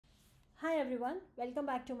everyone, welcome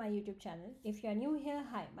back to my YouTube channel. If you are new here,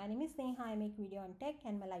 hi, my name is Neha. I make video on tech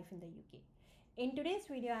and my life in the UK. In today's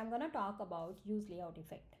video, I'm gonna talk about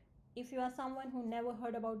useLayoutEffect. If you are someone who never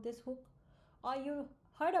heard about this hook, or you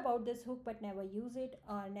heard about this hook but never use it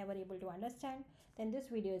or never able to understand, then this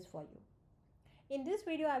video is for you. In this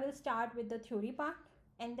video, I will start with the theory part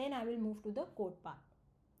and then I will move to the code part.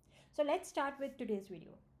 So let's start with today's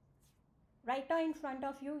video. Right now in front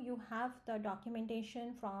of you, you have the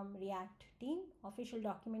documentation from React team, official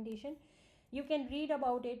documentation. You can read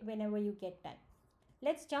about it whenever you get time.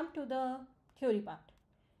 Let's jump to the theory part.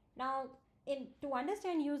 Now, to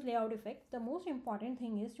understand useLayoutEffect, the most important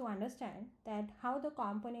thing is to understand that how the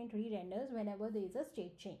component re-renders whenever there is a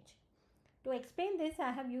state change. To explain this, I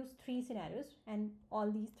have used three scenarios and all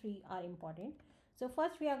these three are important. So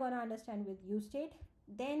first we are going to understand with useState,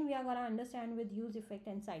 then we are going to understand with useEffect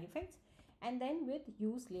and side effects, and then with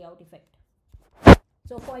useLayoutEffect.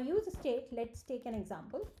 So for useState, let's take an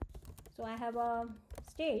example. So I have a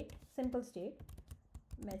state, simple state,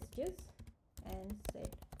 messages and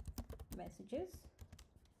set messages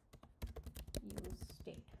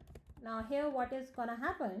useState. Now here what is gonna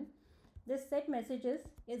happen, this set messages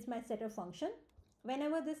is my setter function.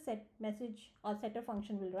 Whenever this set message or setter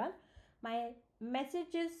function will run, my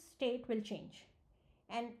messages state will change,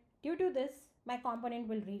 and due to this my component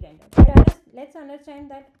will re-render. But let's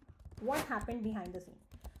understand that what happened behind the scene.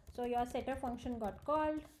 So your setter function got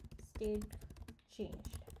called, state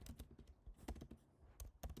changed,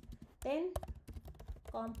 then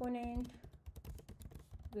component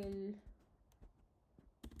will,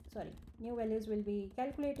 new values will be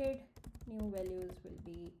calculated,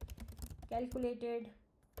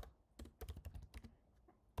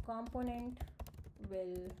 component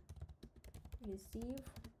will receive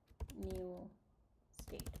new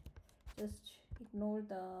state. Just ignore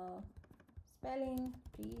the spelling,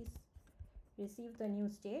 please. Receive the new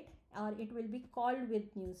state, or it will be called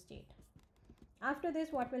with new state. After this,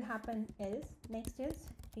 what will happen is, next is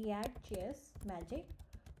React.js magic,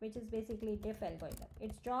 which is basically diff algorithm.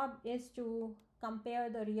 Its job is to compare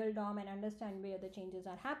the real DOM and understand where the changes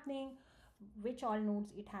are happening, which all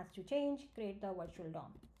nodes it has to change, create the virtual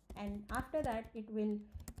DOM, and after that it will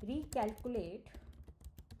recalculate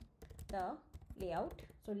the layout.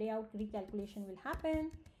 So layout recalculation will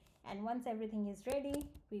happen, and once everything is ready,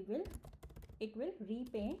 it will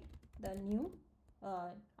repaint the new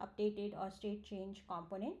updated or state change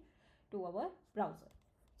component to our browser.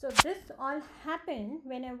 So this all happened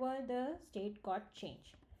whenever the state got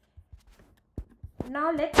changed.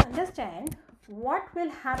 Now let's understand what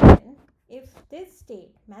will happen if this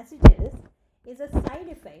state messages is a side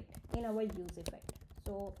effect in our useEffect.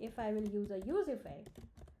 So if I will use a useEffect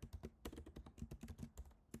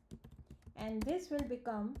and this will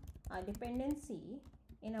become a dependency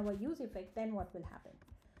in our useEffect, then what will happen?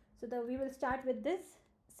 So we will start with this.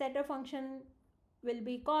 Setter function will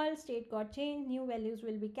be called, state got changed, new values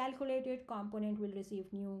will be calculated, component will receive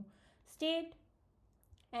new state,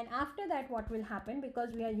 and after that what will happen,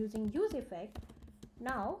 because we are using useEffect,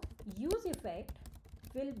 now useEffect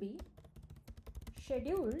will be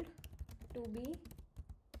scheduled to be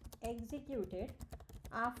executed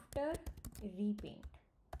after repaint.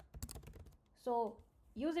 So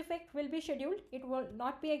useEffect will be scheduled, it will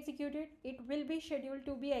not be executed, it will be scheduled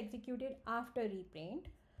to be executed after repaint.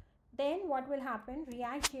 Then what will happen,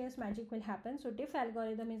 React.js magic will happen. So diff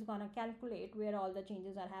algorithm is gonna calculate where all the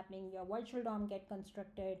changes are happening, your virtual DOM get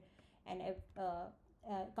constructed and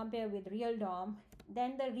compare with real DOM.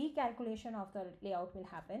 Then the recalculation of the layout will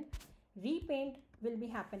happen, repaint will be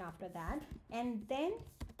happen after that, and then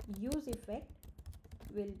useEffect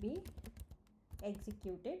will be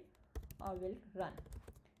executed or will run.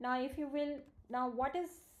 Now if you will, now what is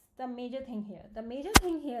the major thing here? The major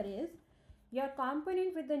thing here is your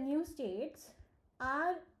component with the new states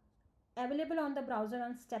are available on the browser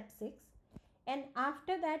on step 6, and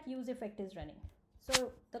after that useEffect is running.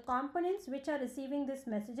 So the components which are receiving these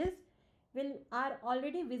messages are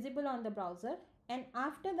already visible on the browser, and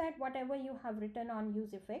after that whatever you have written on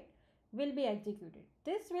useEffect will be executed.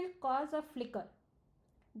 This will cause a flicker,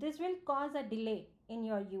 this will cause a delay in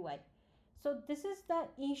your UI. So this is the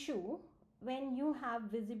issue when you have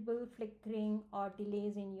visible flickering or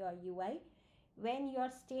delays in your UI, when your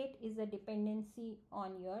state is a dependency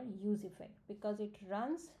on your useEffect, because it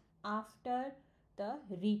runs after the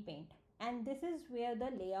repaint, and this is where the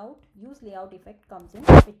useLayoutEffect comes in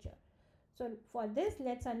the picture. So for this,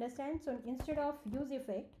 let's understand. So instead of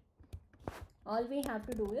useEffect, all we have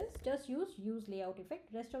to do is just use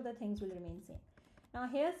useLayoutEffect, rest of the things will remain same. Now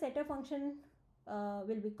here setter function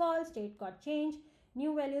will be called, state got changed,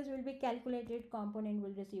 new values will be calculated, component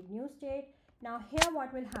will receive new state. Now here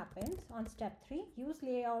what will happen on step 3,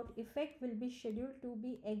 useLayoutEffect will be scheduled to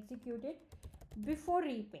be executed before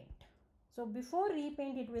repaint. So before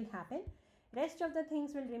repaint it will happen, rest of the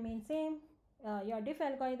things will remain same. Your diff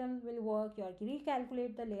algorithm will work, your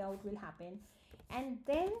recalculate the layout will happen, and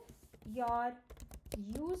then your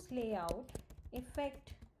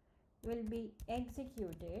useLayoutEffect will be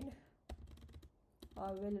executed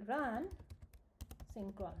or will run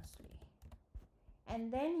synchronously,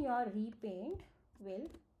 and then your repaint will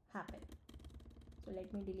happen. So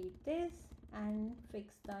let me delete this and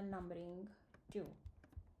fix the numbering too.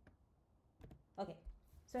 Okay,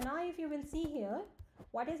 so now if you will see here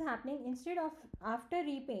what is happening, instead of after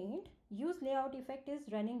repaint, useLayoutEffect is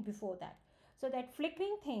running before that. So that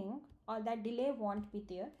flickering thing or that delay won't be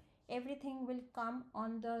there. Everything will come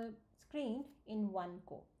on the screen in one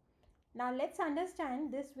go. Now let's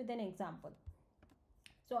understand this with an example.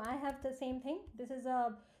 So I have the same thing. This is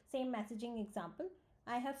a same messaging example.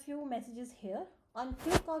 I have few messages here. On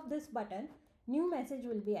click of this button, new message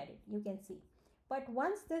will be added, you can see. But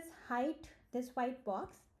once this white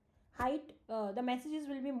box height, the messages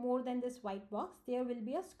will be more than this white box, there will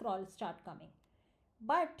be a scroll start coming.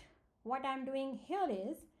 But what I'm doing here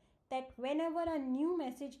is that whenever a new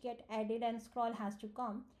message get added and scroll has to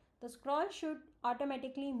come, the scroll should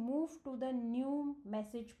automatically move to the new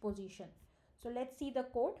message position. So let's see the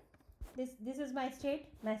code. This is my state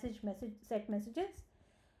message set messages.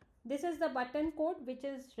 This is the button code which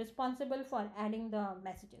is responsible for adding the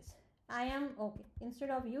messages. I am okay.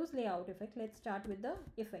 Instead of useLayoutEffect, let's start with the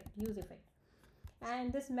effect, useEffect.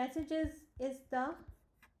 And this messages is the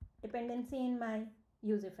dependency in my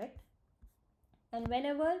useEffect. And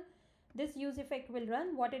whenever this useEffect will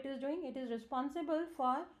run, what it is doing, it is responsible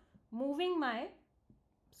for moving my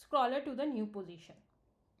scroller to the new position.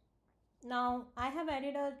 Now I have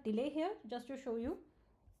added a delay here just to show you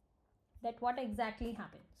that what exactly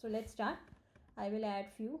happened. So let's start. I will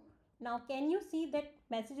add few. Now can you see that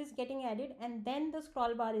message is getting added and then the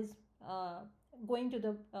scroll bar is going to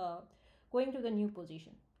the new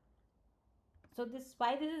position. So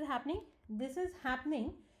why this is happening? This is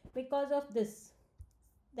happening because of this,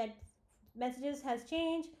 that messages has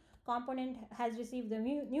changed, component has received the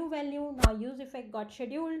new value. Now useEffect got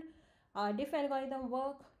scheduled, diff algorithm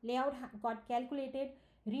work, layout got calculated,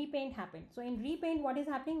 repaint happened. So in repaint, what is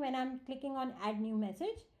happening when I'm clicking on add new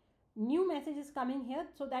message is coming here,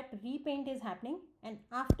 so that repaint is happening, and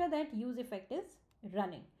after that useEffect is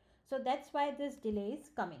running. So that's why this delay is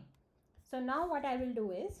coming. So now what I will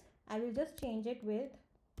do is I will just change it with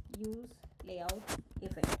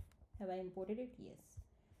useLayoutEffect. Have I imported it? Yes.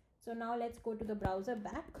 So now let's go to the browser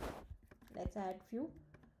back. Let's add few,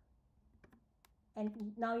 and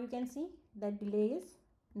now you can see that delay is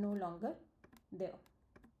no longer there.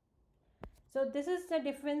 So this is the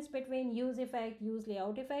difference between useEffect,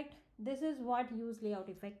 useLayoutEffect. This is what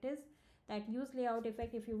useLayoutEffect is. That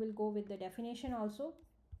useLayoutEffect, if you will go with the definition also,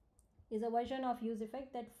 is a version of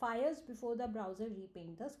useEffect that fires before the browser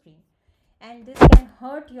repaint the screen. And this can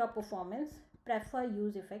hurt your performance. Prefer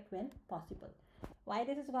useEffect when possible. Why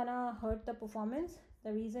this is gonna hurt the performance?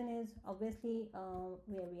 The reason is obviously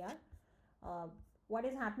where we are. What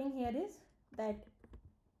is happening here is that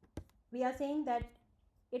we are saying that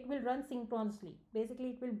it will run synchronously.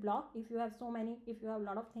 Basically it will block. If you have a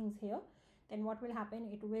lot of things here, then what will happen,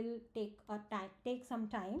 it will take some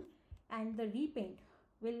time, and the repaint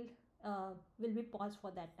will be paused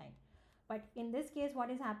for that time. But in this case, what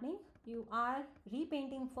is happening, you are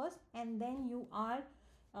repainting first, and then you are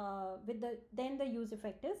then the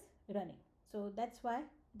useEffect is running. So that's why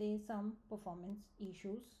there is some performance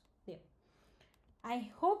issues there. I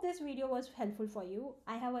hope this video was helpful for you.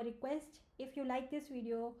 I have a request. If you like this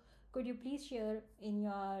video, could you please share in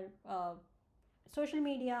your social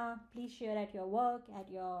media? Please share at your work, at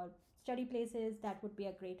your study places. That would be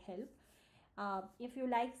a great help. If you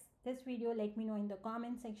like this video, let me know in the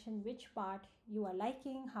comment section which part you are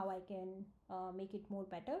liking, how I can make it more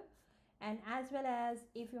better. And as well as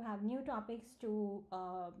if you have new topics to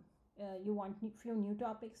you want few new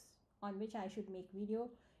topics on which I should make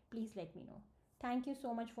video, please let me know. Thank you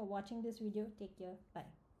so much for watching this video. Take care.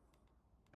 Bye.